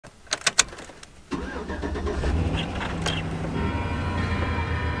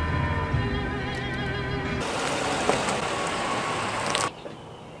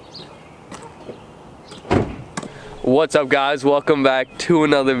What's up guys, welcome back to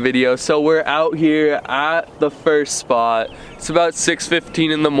another video. So we're out here at the first spot. It's about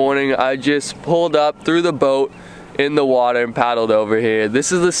 6:15 in the morning. I just pulled up, threw the boat in the water and paddled over here.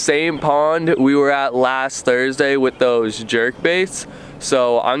 This is the same pond we were at last Thursday with those jerk baits.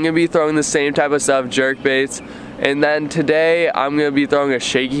 So I'm gonna be throwing the same type of stuff, jerk baits. And then today I'm gonna be throwing a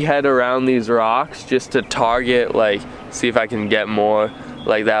shaky head around these rocks just to target, like, see if I can get more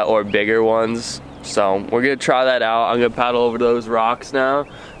like that or bigger ones. So we're gonna try that out. I'm gonna paddle over those rocks now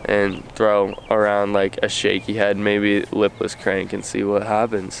and throw around like a shaky head, maybe lipless crank, and see what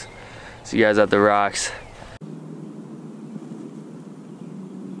happens. See you guys at the rocks.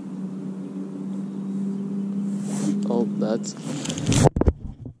 Oh, that's a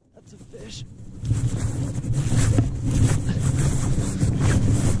fish.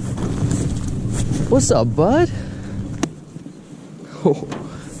 What's up, bud? Oh,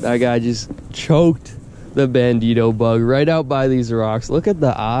 that guy just choked the bandito bug right out by these rocks. Look at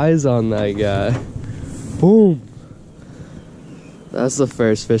the eyes on that guy. Boom. That's the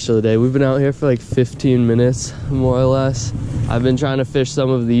first fish of the day. We've been out here for like 15 minutes, more or less. I've been trying to fish some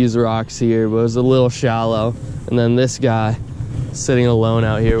of these rocks here, but it was a little shallow. And then this guy sitting alone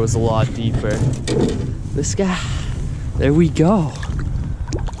out here was a lot deeper. This guy, there we go.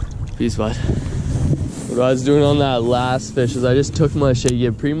 Peace, bud. What I was doing on that last fish is I just took my shaky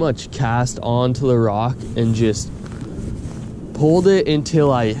and pretty much cast onto the rock and just pulled it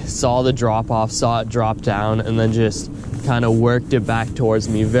until I saw the drop off, saw it drop down, and then just kind of worked it back towards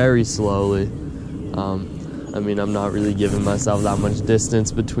me very slowly. I mean, I'm not really giving myself that much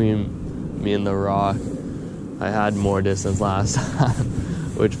distance between me and the rock. I had more distance last time,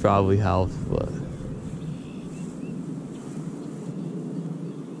 which probably helped, but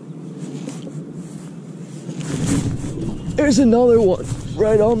there's another one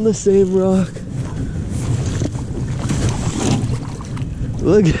right on the same rock.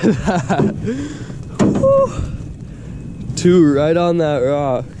 Look at that. Woo. Two right on that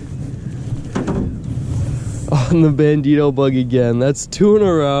rock. On the bandito bug again. That's two in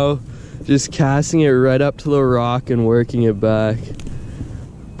a row. Just casting it right up to the rock and working it back.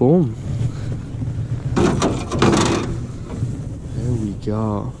 Boom. There we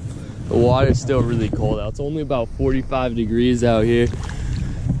go. The water's still really cold out. It's only about 45 degrees out here.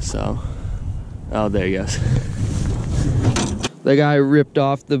 So, oh, there he goes. The guy ripped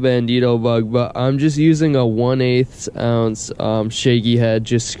off the bandito bug, but I'm just using a 1/8 ounce shaky head,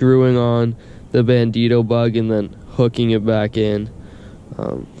 just screwing on the bandito bug and then hooking it back in.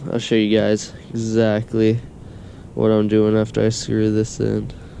 I'll show you guys exactly what I'm doing after I screw this in.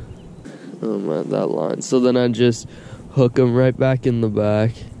 I'm at that line. So then I just hook them right back in the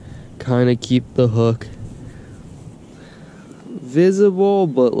back. Kind of keep the hook visible,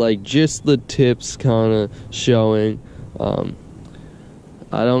 but like just the tips kind of showing. I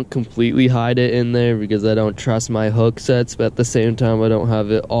don't completely hide it in there because I don't trust my hook sets, but at the same time I don't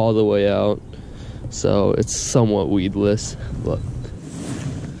have it all the way out, so it's somewhat weedless. But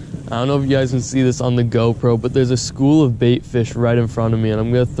I don't know if you guys can see this on the GoPro, but there's a school of bait fish right in front of me, and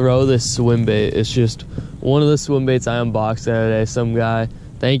I'm gonna throw this swim bait. It's just one of the swim baits I unboxed the other day. Some guy,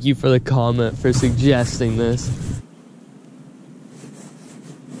 thank you for the comment for suggesting this.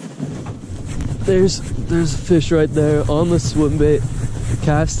 There's a fish right there on the swim bait,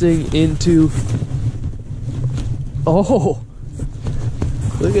 casting into. Oh,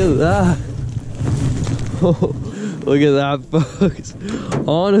 look at that. Oh, look at that, folks.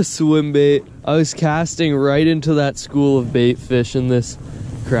 On a swim bait, I was casting right into that school of bait fish, and this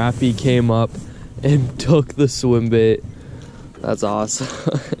crappie came up and took the swim bait. That's awesome.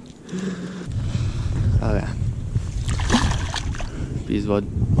 Okay. Peace, bud.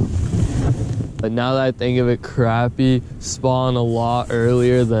 But now that I think of it, crappie spawn a lot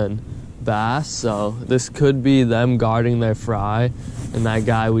earlier than bass, so this could be them guarding their fry, and that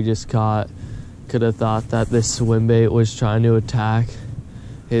guy we just caught could have thought that this swim bait was trying to attack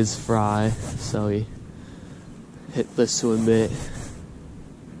his fry, so he hit the swim bait.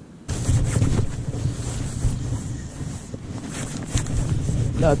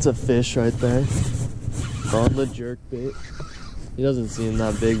 That's a fish right there on the jerk bait. He doesn't seem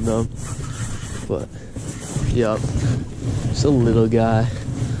that big though, but yep, just a little guy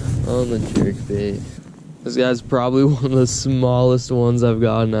on the jerk bait. This guy's probably one of the smallest ones I've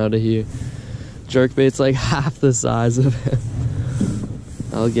gotten out of here. Jerk bait's like half the size of him.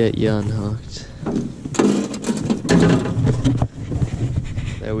 I'll get you unhooked.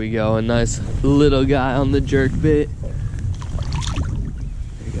 There we go, a nice little guy on the jerk bait. There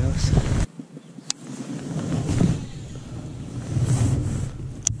he goes.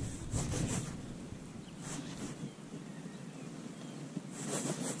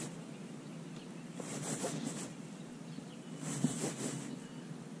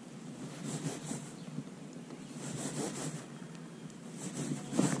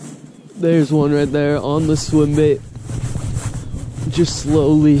 There's one right there on the swim bait. Just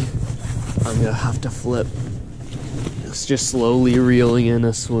slowly, I'm gonna have to flip. It's just slowly reeling in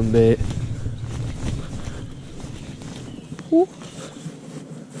a swim bait. Ooh.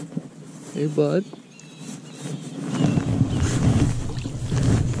 Hey, bud.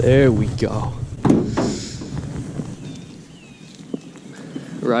 There we go.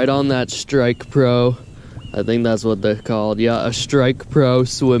 Right on that Strike Pro. I think that's what they're called. Yeah, a Strike Pro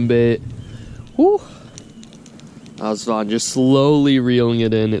swim bait. Woo! That was fun. Just slowly reeling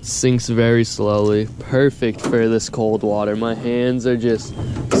it in. It sinks very slowly. Perfect for this cold water. My hands are just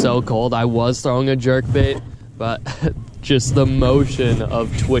so cold. I was throwing a jerkbait, but just the motion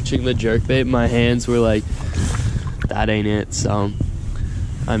of twitching the jerkbait, my hands were like, that ain't it. So,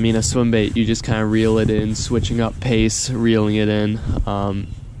 I mean, a swim bait, you just kind of reel it in, switching up pace, reeling it in.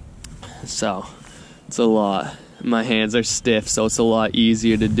 So, it's a lot. My hands are stiff, so it's a lot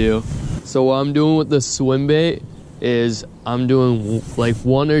easier to do. So what I'm doing with the swim bait is I'm doing like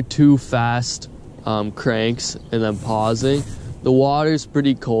 1 or 2 fast cranks and then pausing. The water's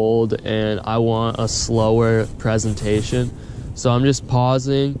pretty cold and I want a slower presentation. So I'm just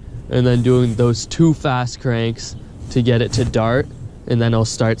pausing and then doing those 2 fast cranks to get it to dart, and then it'll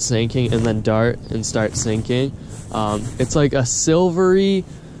start sinking, and then dart and start sinking. It's like a silvery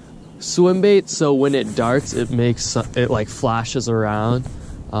swim bait, so when it darts, it like flashes around.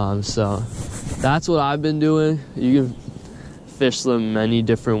 So that's what I've been doing. You can fish them many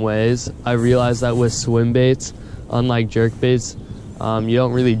different ways. I realized that with swim baits, unlike jerk baits, you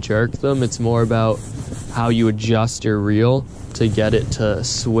don't really jerk them. It's more about how you adjust your reel to get it to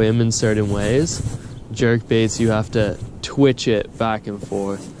swim in certain ways. Jerk baits, you have to twitch it back and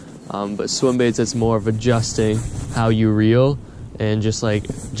forth. But swim baits, it's more of adjusting how you reel and just like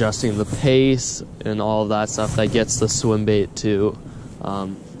adjusting the pace and all of that stuff that gets the swim bait to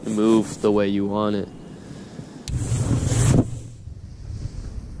move the way you want it.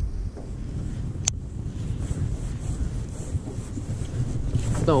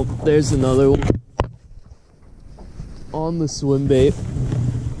 Oh, there's another one on the swim bait.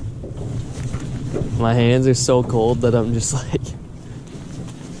 My hands are so cold that I'm just like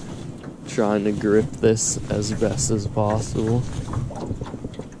trying to grip this as best as possible.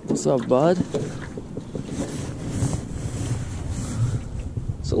 What's up, bud?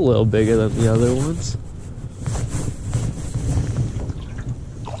 It's a little bigger than the other ones.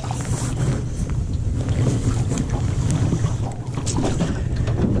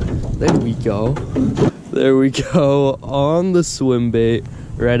 There we go. There we go on the swim bait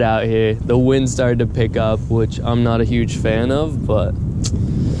right out here. The wind started to pick up, which I'm not a huge fan of, but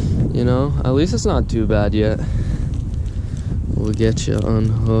you know, at least it's not too bad yet. We'll get you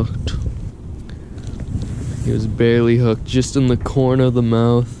unhooked. He was barely hooked, just in the corner of the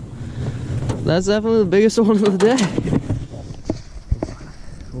mouth. That's definitely the biggest one of the day.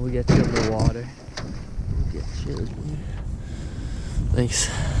 We'll get you in the water. We'll get you in here. Thanks.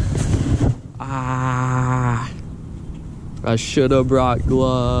 Ah, I should have brought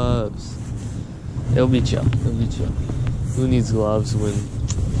gloves. It'll be chill. It'll be chill. Who needs gloves when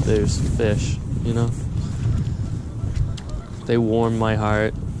there's fish, you know? They warm my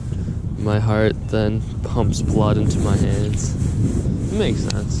heart. My heart then pumps blood into my hands. It makes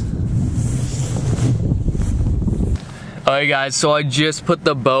sense. Alright guys, so I just put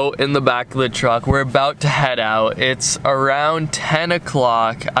the boat in the back of the truck. We're about to head out. It's around 10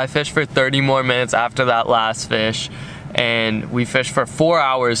 o'clock. I fished for 30 more minutes after that last fish, and we fished for 4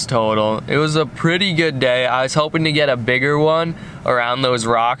 hours total. It was a pretty good day. I was hoping to get a bigger one around those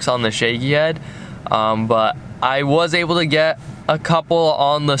rocks on the Shaky head, but I was able to get a couple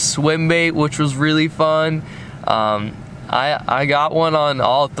on the swim bait, which was really fun. I got one on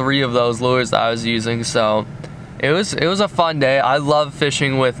all 3 of those lures that I was using, so it was a fun day. I love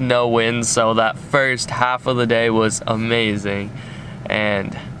fishing with no wind, so that first half of the day was amazing,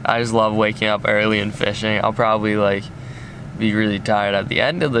 and I just love waking up early and fishing. I'll probably like be really tired at the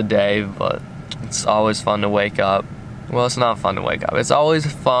end of the day, but it's always fun to wake up. Well, it's not fun to wake up. It's always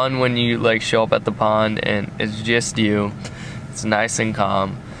fun when you like show up at the pond and it's just you. It's nice and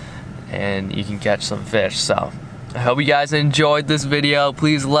calm and you can catch some fish. So I hope you guys enjoyed this video.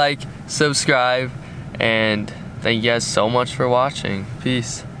 Please like, subscribe, and thank you guys so much for watching.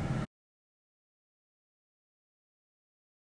 Peace.